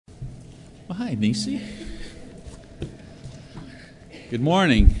Well, hi, Nisi. Good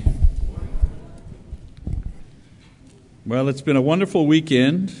morning. Well, it's been a wonderful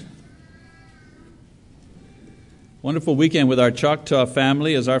weekend. Wonderful weekend with our Choctaw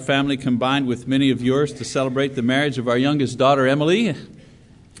family as our family combined with many of yours to celebrate the marriage of our youngest daughter, Emily,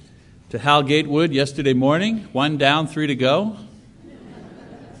 to Hal Gatewood yesterday morning. 1 down, 3 to go.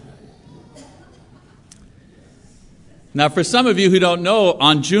 Now, for some of you who don't know,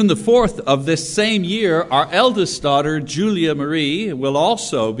 on June the 4th of this same year, our eldest daughter, Julia Marie, will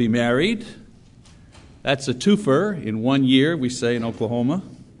also be married. That's a twofer in 1 year, we say in Oklahoma.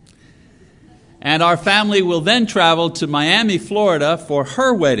 And our family will then travel to Miami, Florida for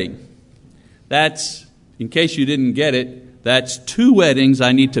her wedding. That's, in case you didn't get it, that's 2 weddings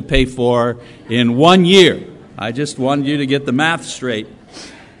I need to pay for in 1 year. I just wanted you to get the math straight.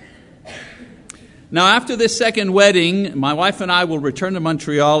 Now, after this second wedding, my wife and I will return to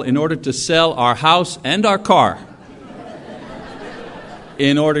Montreal in order to sell our house and our car.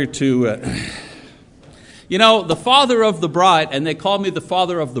 In order to... You know, the father of the bride, and they call me the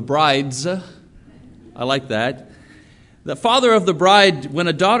father of the brides. I like that. The father of the bride, when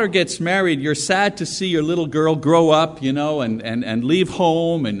a daughter gets married, you're sad to see your little girl grow up, you know, and leave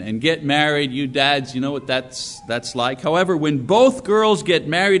home and get married. You dads, you know what that's like. However, when both girls get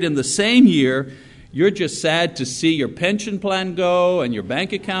married in the same year, you're just sad to see your pension plan go and your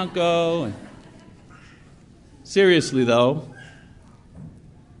bank account go. Seriously, though,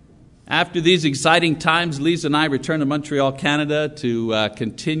 after these exciting times, Lisa and I return to Montreal, Canada to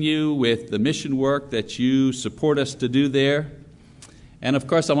continue with the mission work that you support us to do there. And of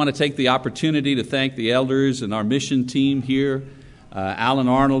course, I want to take the opportunity to thank the elders and our mission team here. Alan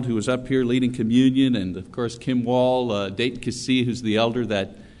Arnold, who was up here leading communion, and of course Kim Wall, Dayton Cassie, who's the elder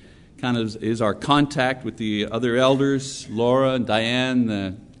that kind of is our contact with the other elders, Laura and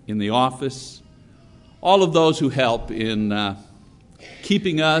Diane in the office. All of those who help in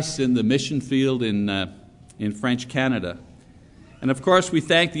keeping us in the mission field in French Canada. And of course, we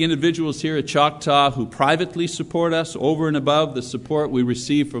thank the individuals here at Choctaw who privately support us over and above the support we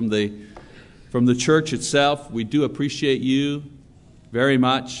receive from the church itself. We do appreciate you very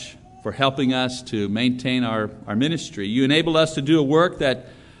much for helping us to maintain our ministry. You enable us to do a work that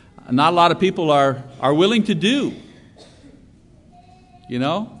not a lot of people are willing to do. You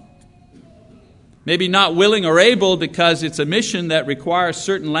know? Maybe not willing or able because it's a mission that requires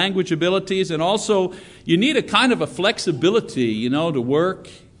certain language abilities, and also you need a kind of a flexibility, you know, to work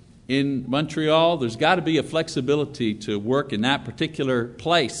in Montreal. There's got to be a flexibility to work in that particular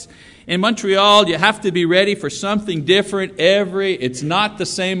place. In Montreal, you have to be ready for something different it's not the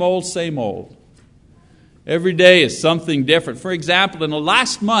same old, same old. Every day is something different. For example, in the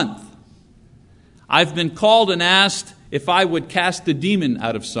last month, I've been called and asked if I would cast a demon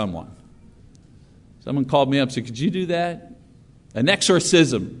out of someone. Someone called me up and said, "Could you do that?" An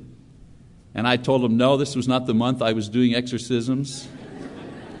exorcism. And I told them, no, this was not the month I was doing exorcisms.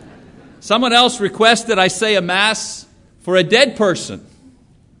 Someone else requested I say a mass for a dead person.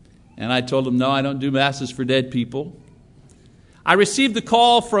 And I told them, no, I don't do masses for dead people. I received a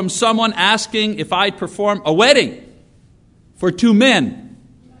call from someone asking if I'd perform a wedding for 2 men.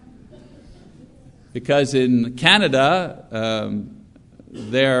 Because in Canada,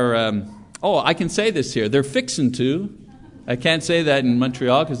 I can say this here. They're fixing to. I can't say that in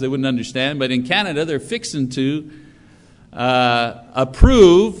Montreal because they wouldn't understand. But in Canada, they're fixing to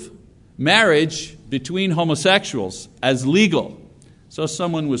approve marriage between homosexuals as legal. So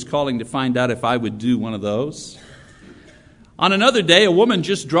someone was calling to find out if I would do one of those. On another day, a woman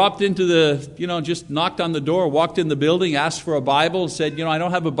just dropped into just knocked on the door, walked in the building, asked for a Bible, said, I don't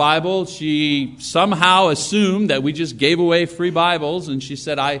have a Bible. She somehow assumed that we just gave away free Bibles, and she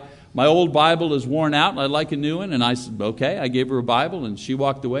said, my old Bible is worn out, and I'd like a new one. And I said, okay. I gave her a Bible, and she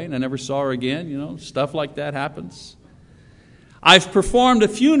walked away, and I never saw her again. Stuff like that happens. I've performed a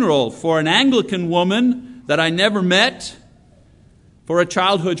funeral for an Anglican woman that I never met, for a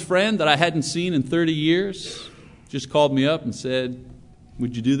childhood friend that I hadn't seen in 30 years. Just called me up and said,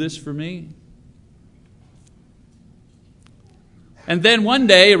 would you do this for me? And then one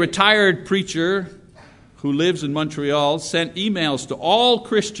day, a retired preacher who lives in Montreal sent emails to all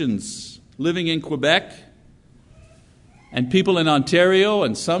Christians living in Quebec and people in Ontario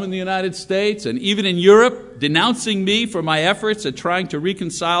and some in the United States and even in Europe, denouncing me for my efforts at trying to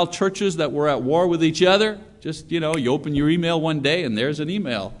reconcile churches that were at war with each other. Just, you open your email one day and there's an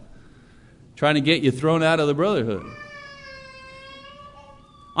email trying to get you thrown out of the brotherhood.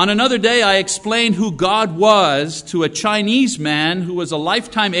 On another day, I explained who God was to a Chinese man who was a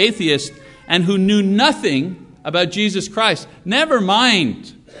lifetime atheist and who knew nothing about Jesus Christ. Never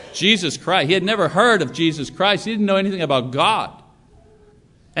mind Jesus Christ. He had never heard of Jesus Christ. He didn't know anything about God.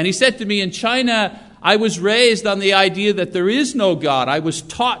 And he said to me, in China, I was raised on the idea that there is no God. I was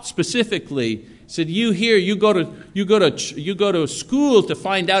taught specifically. He said, you go to school to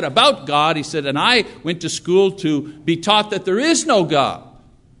find out about God. He said, and I went to school to be taught that there is no God.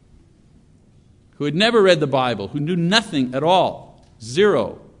 Who had never read the Bible, who knew nothing at all,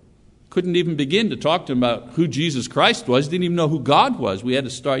 zero. Couldn't even begin to talk to him about who Jesus Christ was. Didn't even know who God was. We had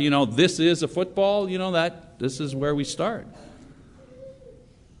to start, this is a football, this is where we start.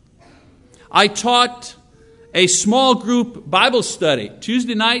 I taught a small group Bible study,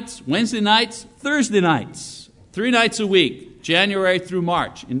 Tuesday nights, Wednesday nights, Thursday nights, 3 nights a week, January through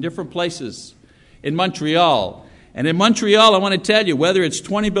March, in different places in Montreal. And in Montreal, I want to tell you, whether it's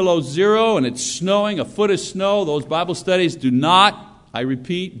 20 below zero and it's snowing, a foot of snow, those Bible studies do not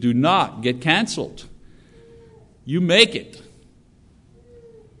get canceled. You make it.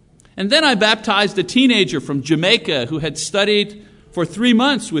 And then I baptized a teenager from Jamaica who had studied for 3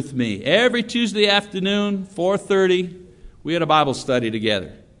 months with me. Every Tuesday afternoon, 4:30, we had a Bible study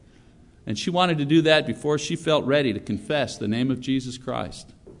together. And she wanted to do that before she felt ready to confess the name of Jesus Christ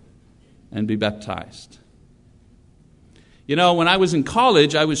and be baptized. When I was in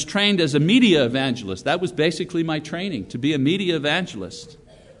college, I was trained as a media evangelist. That was basically my training, to be a media evangelist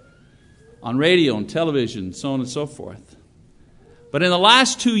on radio and television, so on and so forth. But in the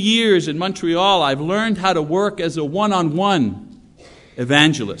last 2 years in Montreal, I've learned how to work as a one-on-one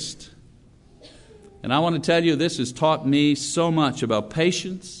evangelist. And I want to tell you, this has taught me so much about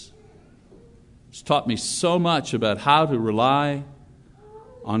patience. It's taught me so much about how to rely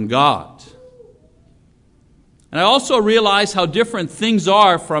on God. And I also realize how different things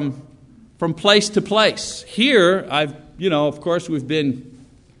are from place to place. Here, of course, we've been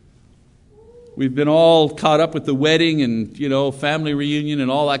all caught up with the wedding and, family reunion and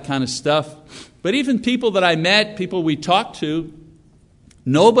all that kind of stuff. But even people that I met, people we talked to,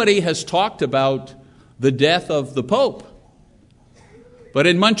 nobody has talked about the death of the Pope. But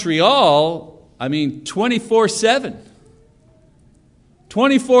in Montreal, 24/7.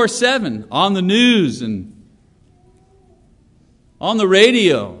 24/7 on the news and on the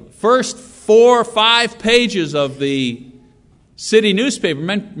radio. First 4 or 5 pages of the city newspaper.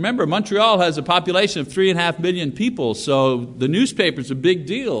 Remember, Montreal has a population of 3.5 million people, so the newspaper's a big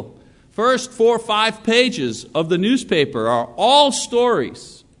deal. First 4 or 5 pages of the newspaper are all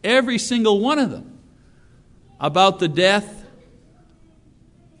stories, every single one of them, about the death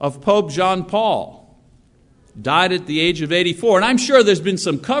of Pope John Paul. Died at the age of 84. And I'm sure there's been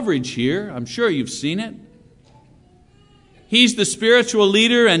some coverage here. I'm sure you've seen it. He's the spiritual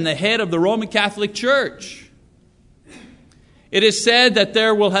leader and the head of the Roman Catholic Church. It is said that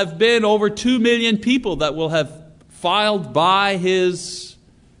there will have been over 2 million people that will have filed by his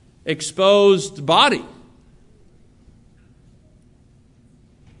exposed body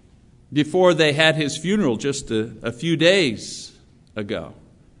before they had his funeral just a few days ago.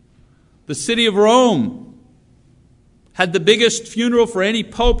 The city of Rome had the biggest funeral for any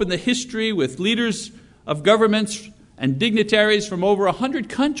pope in the history, with leaders of governments and dignitaries from over 100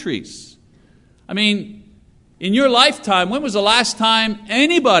 countries. In your lifetime, when was the last time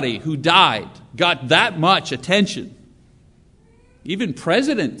anybody who died got that much attention? Even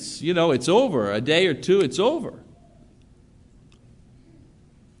presidents, it's over. A day or two, it's over.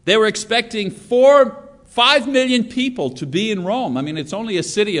 They were expecting 5 million people to be in Rome. It's only a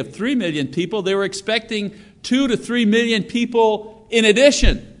city of 3 million people. They were expecting 2 to 3 million people in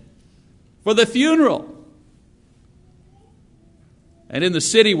addition for the funeral. And in the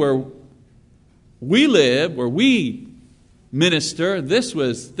city where we live, where we minister, this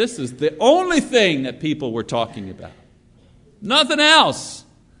is the only thing that people were talking about. Nothing else.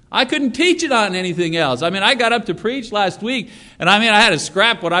 I couldn't teach it on anything else. I got up to preach last week, and I had to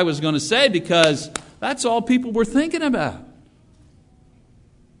scrap what I was going to say because that's all people were thinking about.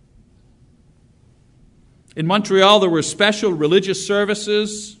 In Montreal, there were special religious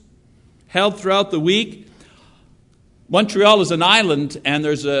services held throughout the week. Montreal is an island, and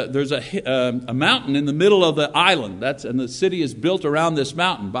there's a mountain in the middle of the island. And the city is built around this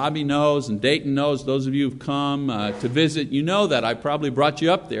mountain. Bobby knows, and Dayton knows. Those of you who've come to visit, you know that. I probably brought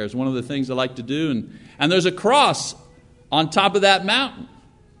you up there. It's one of the things I like to do. And there's a cross on top of that mountain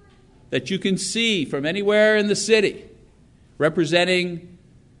that you can see from anywhere in the city, representing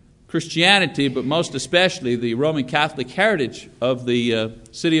Christianity, but most especially the Roman Catholic heritage of the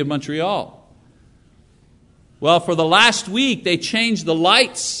city of Montreal. Well, for the last week, they changed the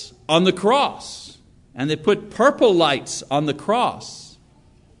lights on the cross, and they put purple lights on the cross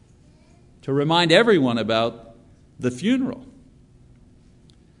to remind everyone about the funeral.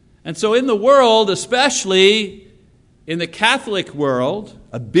 And so in the world, especially in the Catholic world,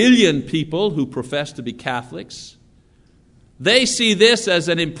 1 billion people who profess to be Catholics, they see this as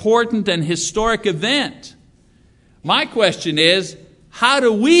an important and historic event. My question is, how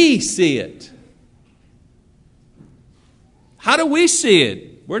do we see it? How do we see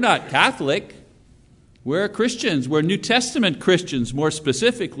it? We're not Catholic. We're Christians. We're New Testament Christians, more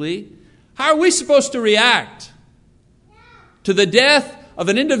specifically. How are we supposed to react to the death of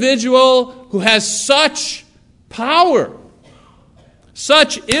an individual who has such power,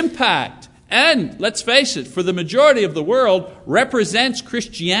 such impact, and, let's face it, for the majority of the world, represents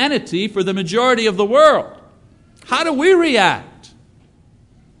Christianity for the majority of the world? How do we react?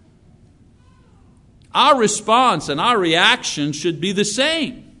 Our response and our reaction should be the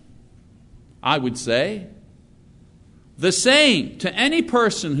same, I would say. The same to any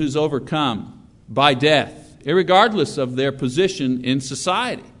person who's overcome by death, irregardless of their position in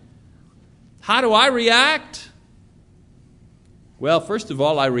society. How do I react? Well, first of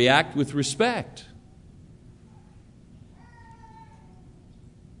all, I react with respect.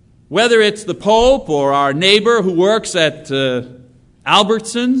 Whether it's the Pope or our neighbor who works at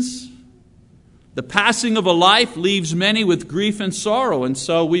Albertsons, the passing of a life leaves many with grief and sorrow, and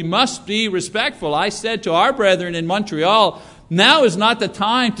so we must be respectful. I said to our brethren in Montreal, now is not the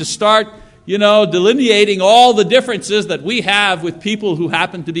time to start, delineating all the differences that we have with people who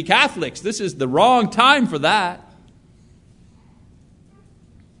happen to be Catholics. This is the wrong time for that.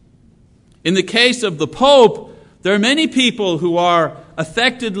 In the case of the Pope, there are many people who are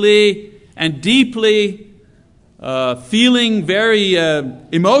affectedly and deeply feeling very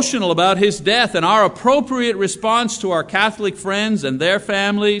emotional about his death, and our appropriate response to our Catholic friends and their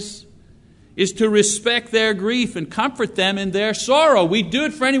families is to respect their grief and comfort them in their sorrow. We do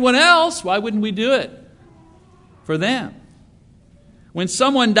it for anyone else. Why wouldn't we do it for them? When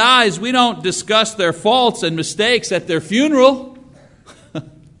someone dies, we don't discuss their faults and mistakes at their funeral.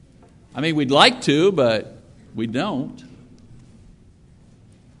 I mean, we'd like to, but we don't.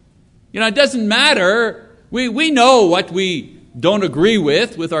 It doesn't matter. We know what we don't agree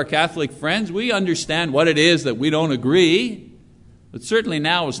with our Catholic friends. We understand what it is that we don't agree. But certainly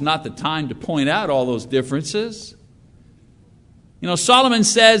now is not the time to point out all those differences. Solomon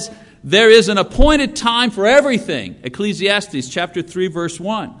says there is an appointed time for everything. Ecclesiastes chapter 3, verse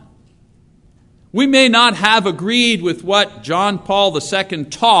 1. We may not have agreed with what John Paul II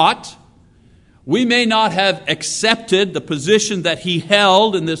taught. We may not have accepted the position that he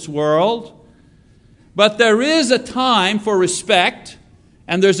held in this world. But there is a time for respect,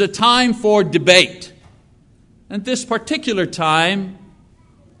 and there's a time for debate. And this particular time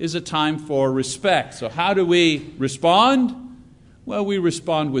is a time for respect. So how do we respond? Well, we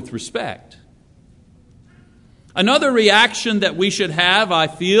respond with respect. Another reaction that we should have, I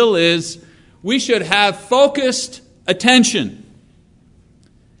feel, is we should have focused attention.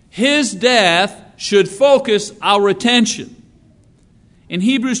 His death should focus our attention. In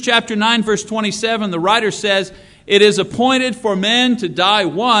Hebrews chapter 9, verse 27, the writer says, "It is appointed for men to die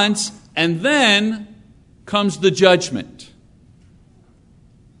once, and then comes the judgment."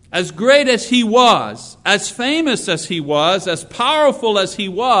 As great as he was, as famous as he was, as powerful as he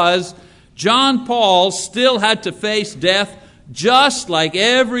was, John Paul still had to face death just like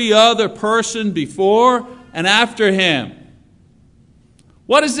every other person before and after him.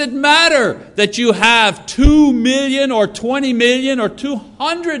 What does it matter that you have 2 million or 20 million or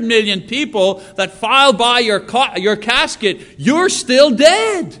 200 million people that file by your casket? You're still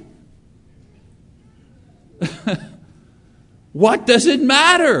dead. What does it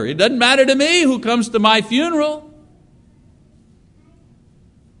matter? It doesn't matter to me who comes to my funeral.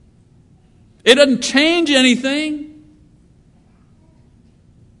 It doesn't change anything.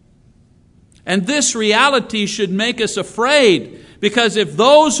 And this reality should make us afraid, because if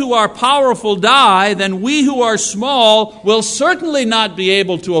those who are powerful die, then we who are small will certainly not be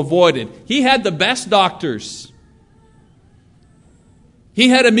able to avoid it. He had the best doctors. He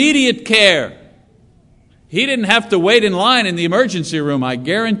had immediate care. He didn't have to wait in line in the emergency room, I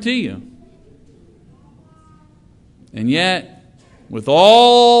guarantee you. And yet, with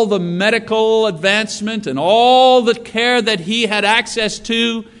all the medical advancement and all the care that he had access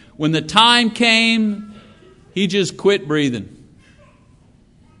to, when the time came, he just quit breathing.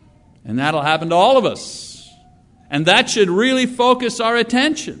 And that'll happen to all of us. And that should really focus our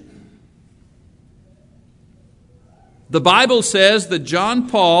attention. The Bible says that John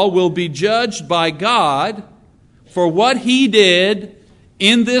Paul will be judged by God for what he did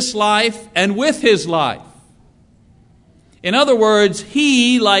in this life and with his life. In other words,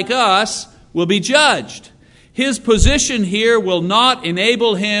 he, like us, will be judged. His position here will not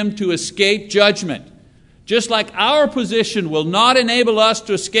enable him to escape judgment. Just like our position will not enable us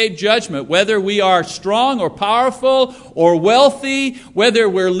to escape judgment, whether we are strong or powerful or wealthy, whether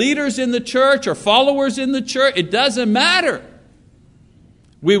we're leaders in the church or followers in the church, it doesn't matter.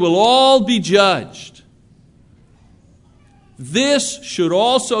 We will all be judged. This should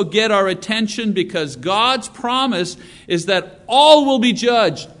also get our attention because God's promise is that all will be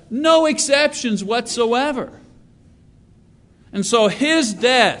judged, no exceptions whatsoever. And so His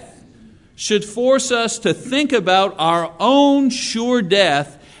death should force us to think about our own sure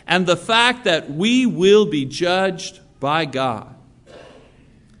death and the fact that we will be judged by God.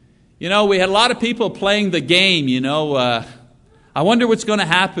 We had a lot of people playing the game, I wonder what's going to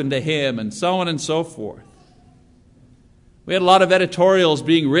happen to him, and so on and so forth. We had a lot of editorials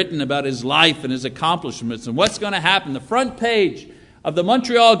being written about his life and his accomplishments and what's going to happen. The front page of the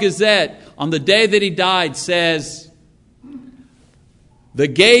Montreal Gazette on the day that he died says, "The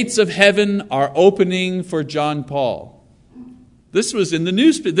gates of heaven are opening for John Paul." This was in the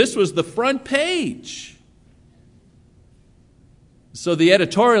newspaper. This was the front page. So the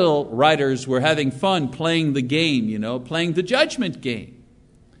editorial writers were having fun playing the game, playing the judgment game.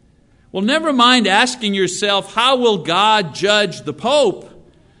 Well, never mind asking yourself, how will God judge the Pope?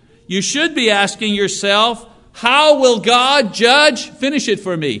 You should be asking yourself, how will God judge? Finish it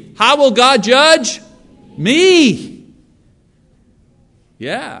for me. How will God judge me?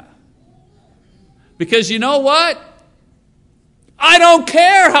 Yeah. Because you know what? I don't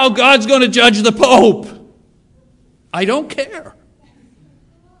care how God's going to judge the Pope. I don't care.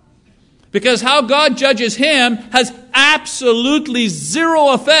 Because how God judges him has absolutely zero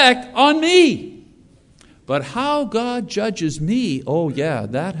effect on me. But how God judges me, oh yeah,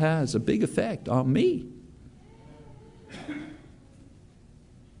 that has a big effect on me.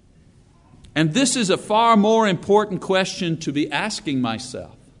 And this is a far more important question to be asking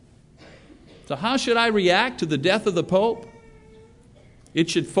myself. So how should I react to the death of the Pope? It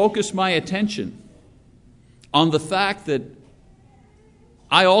should focus my attention on the fact that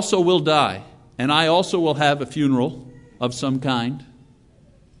I also will die, and I also will have a funeral of some kind,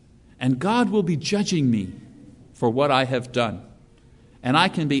 and God will be judging me for what I have done. And I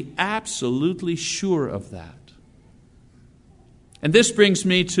can be absolutely sure of that. And this brings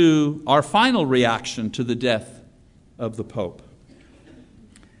me to our final reaction to the death of the Pope.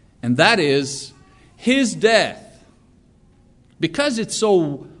 And that is his death. Because it's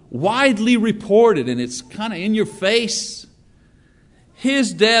so widely reported and it's kind of in your face,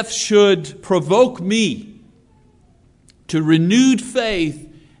 his death should provoke me to renewed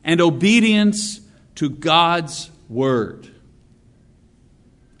faith and obedience to God's Word.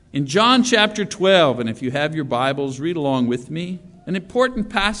 In John chapter 12, and if you have your Bibles, read along with me, an important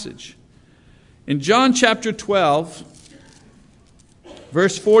passage. In John chapter 12,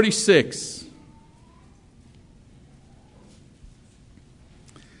 verse 46.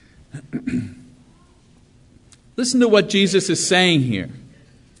 Listen to what Jesus is saying here.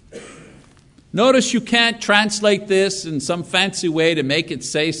 Notice you can't translate this in some fancy way to make it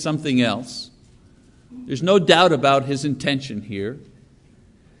say something else. There's no doubt about his intention here.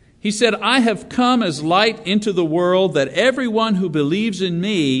 He said, "I have come as light into the world that everyone who believes in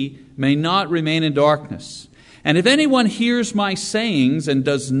me may not remain in darkness. And if anyone hears my sayings and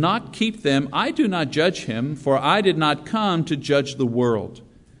does not keep them, I do not judge him, for I did not come to judge the world,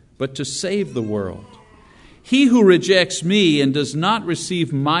 but to save the world. He who rejects me and does not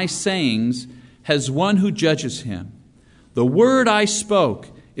receive my sayings has one who judges him. The word I spoke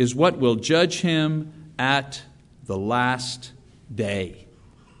is what will judge him at the last day."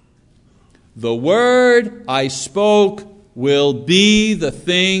 The word I spoke will be the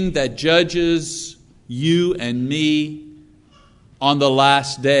thing that judges you and me on the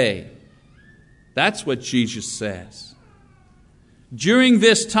last day. That's what Jesus says. During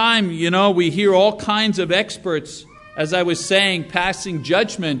this time, we hear all kinds of experts, as I was saying, passing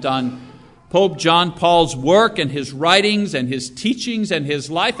judgment on Pope John Paul's work and his writings and his teachings and his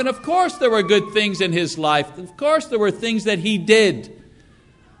life. And of course there were good things in his life. Of course there were things that he did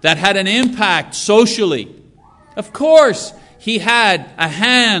that had an impact socially. Of course he had a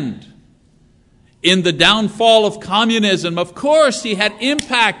hand in the downfall of communism. Of course he had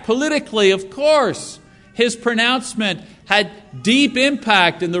impact politically. Of course his pronouncement had deep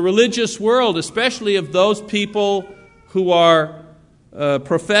impact in the religious world, especially of those people who are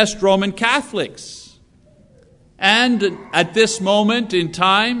professed Roman Catholics. And at this moment in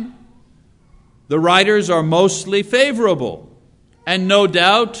time, the writers are mostly favorable. And no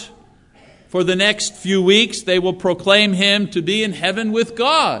doubt, for the next few weeks, they will proclaim him to be in heaven with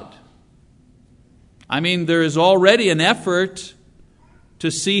God. I mean, there is already an effort to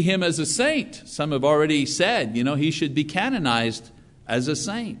see him as a saint. Some have already said, he should be canonized as a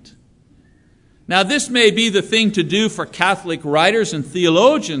saint. Now, this may be the thing to do for Catholic writers and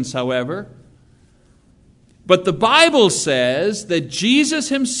theologians, however. But the Bible says that Jesus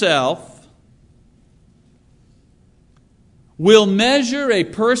himself will measure a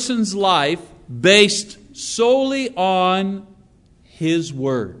person's life based solely on his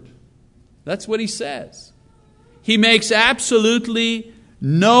word. That's what he says. He makes absolutely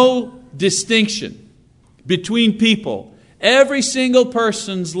no distinction between people. Every single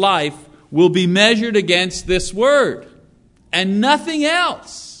person's life will be measured against this word and nothing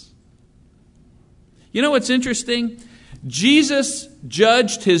else. You know what's interesting? Jesus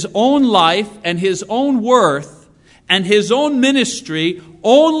judged his own life and his own worth and his own ministry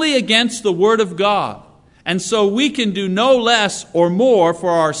only against the Word of God. And so we can do no less or more for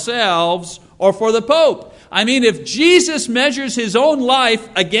ourselves or for the Pope. I mean, if Jesus measures his own life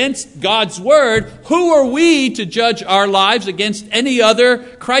against God's Word, who are we to judge our lives against any other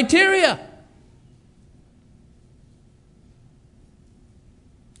criteria?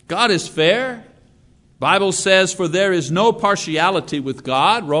 God is fair. Bible says, for there is no partiality with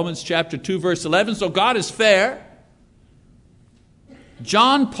God. Romans chapter 2, verse 11. So God is fair.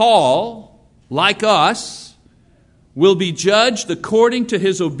 John Paul, like us, will be judged according to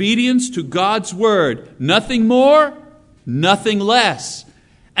his obedience to God's word. Nothing more, nothing less.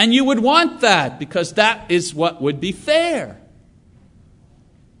 And you would want that because that is what would be fair.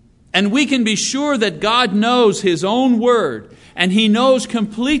 And we can be sure that God knows his own word, and he knows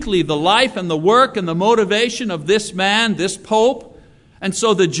completely the life and the work and the motivation of this man, this Pope. And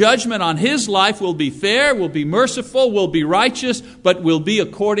so the judgment on his life will be fair, will be merciful, will be righteous, but will be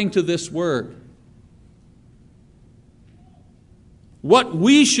according to this word. What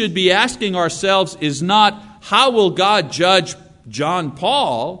we should be asking ourselves is not, how will God judge John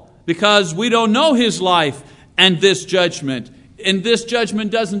Paul? Because we don't know his life and this judgment. And this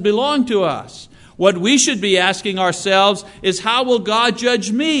judgment doesn't belong to us. What we should be asking ourselves is, how will God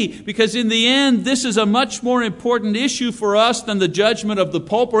judge me? Because in the end, this is a much more important issue for us than the judgment of the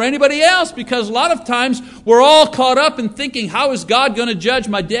Pope or anybody else. Because a lot of times we're all caught up in thinking, how is God going to judge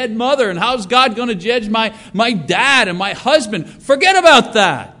my dead mother? And how is God going to judge my dad and my husband? Forget about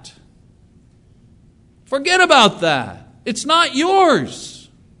that. Forget about that. It's not yours.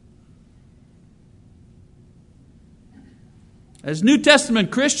 As New Testament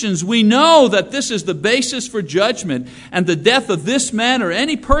Christians, we know that this is the basis for judgment, and the death of this man, or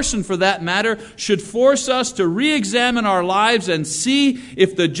any person for that matter, should force us to re-examine our lives and see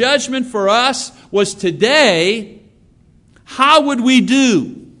if the judgment for us was today, how would we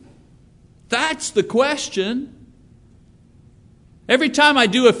do? That's the question. Every time I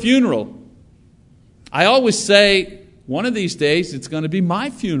do a funeral, I always say, one of these days it's going to be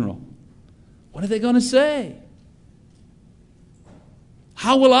my funeral. What are they going to say?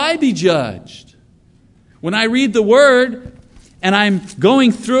 How will I be judged? When I read the Word and I'm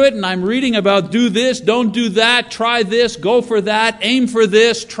going through it and I'm reading about do this, don't do that, try this, go for that, aim for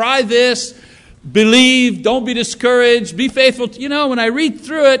this, try this, believe, don't be discouraged, be faithful. When I read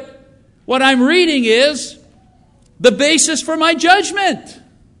through it, what I'm reading is the basis for my judgment.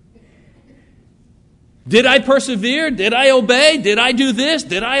 Did I persevere? Did I obey? Did I do this?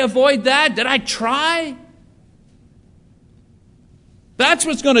 Did I avoid that? Did I try? That's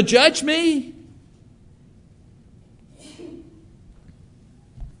what's going to judge me.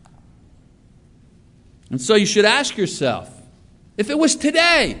 And so you should ask yourself, if it was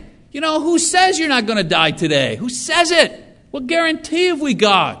today, who says you're not going to die today? Who says it? What guarantee have we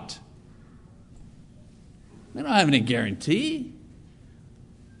got? We don't have any guarantee.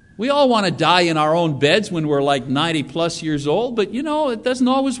 We all want to die in our own beds when we're like 90 plus years old, but it doesn't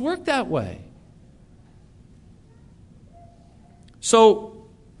always work that way. So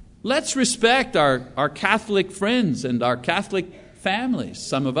let's respect our Catholic friends and our Catholic families.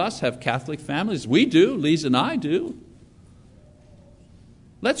 Some of us have Catholic families. We do. Lisa and I do.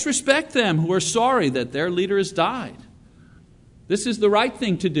 Let's respect them who are sorry that their leader has died. This is the right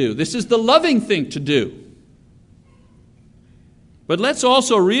thing to do. This is the loving thing to do. But let's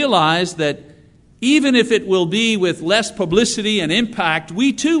also realize that even if it will be with less publicity and impact,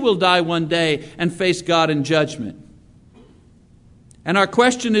 we too will die one day and face God in judgment. And our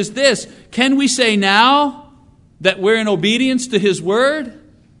question is this: can we say now that we're in obedience to His Word?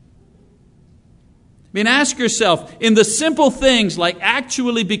 I mean, ask yourself, in the simple things like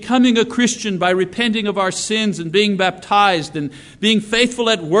actually becoming a Christian by repenting of our sins and being baptized and being faithful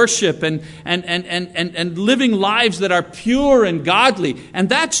at worship and living lives that are pure and godly. And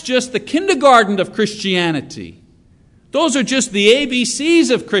that's just the kindergarten of Christianity. Those are just the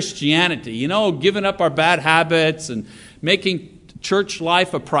ABCs of Christianity, giving up our bad habits and making church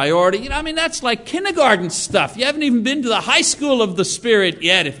life a priority. That's like kindergarten stuff. You haven't even been to the high school of the Spirit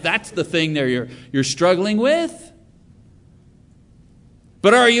yet, if that's the thing there you're struggling with.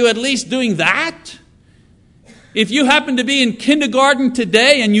 But are you at least doing that? If you happen to be in kindergarten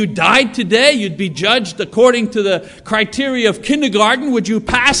today and you died today, you'd be judged according to the criteria of kindergarten. Would you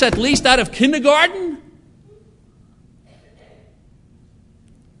pass at least out of kindergarten?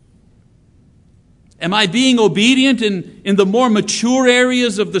 Am I being obedient in the more mature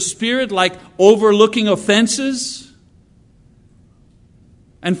areas of the Spirit, like overlooking offenses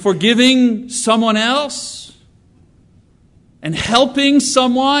and forgiving someone else and helping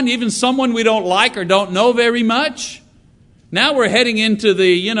someone, even someone we don't like or don't know very much? Now we're heading into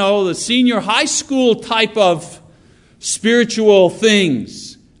the senior high school type of spiritual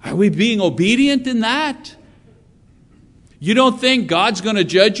things. Are we being obedient in that? You don't think God's going to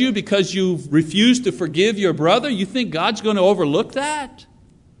judge you because you've refused to forgive your brother? You think God's going to overlook that?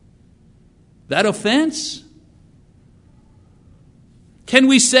 That offense? Can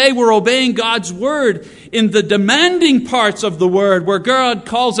we say we're obeying God's word in the demanding parts of the word where God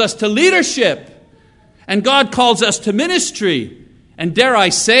calls us to leadership and God calls us to ministry? And dare I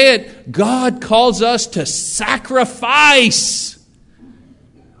say it, God calls us to sacrifice,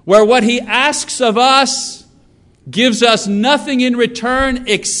 where what He asks of us gives us nothing in return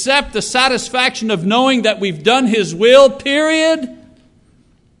except the satisfaction of knowing that we've done His will, period.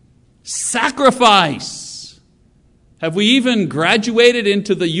 Sacrifice. Have we even graduated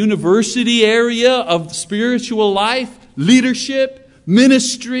into the university area of spiritual life? Leadership,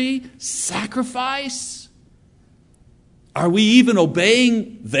 ministry, sacrifice? Are we even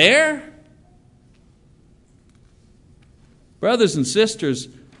obeying there? Brothers and sisters,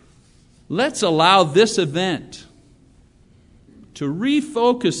 let's allow this event to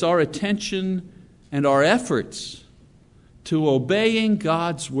refocus our attention and our efforts to obeying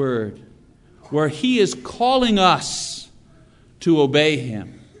God's word, where He is calling us to obey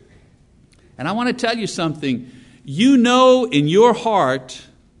Him. And I want to tell you something. You know in your heart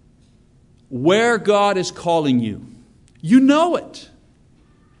where God is calling you. You know it.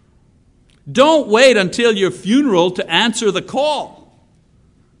 Don't wait until your funeral to answer the call,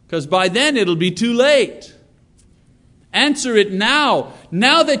 because by then it'll be too late. Answer it now.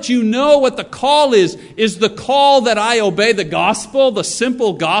 Now that you know what the call is the call that I obey the gospel, the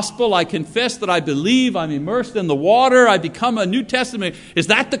simple gospel. I confess that I believe, I'm immersed in the water, I become a New Testament. Is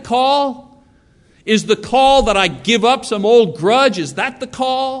that the call? Is the call that I give up some old grudge? Is that the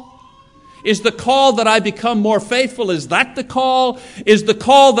call? Is the call that I become more faithful? Is that the call? Is the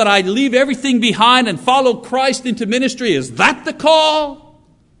call that I leave everything behind and follow Christ into ministry? Is that the call?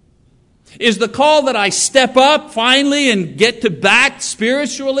 Is the call that I step up finally and get to bat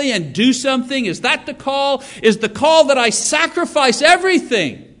spiritually and do something? Is that the call? Is the call that I sacrifice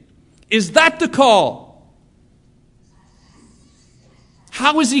everything? Is that the call?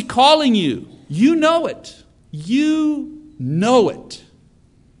 How is He calling you? You know it. You know it.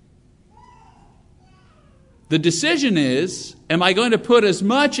 The decision is, am I going to put as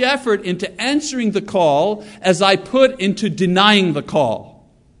much effort into answering the call as I put into denying the call?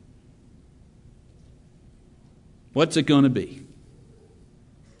 What's it going to be?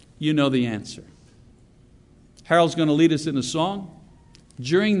 You know the answer. Harold's going to lead us in a song.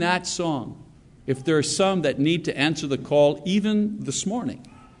 During that song, if there are some that need to answer the call even this morning,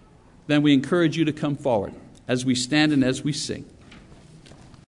 then we encourage you to come forward as we stand and as we sing.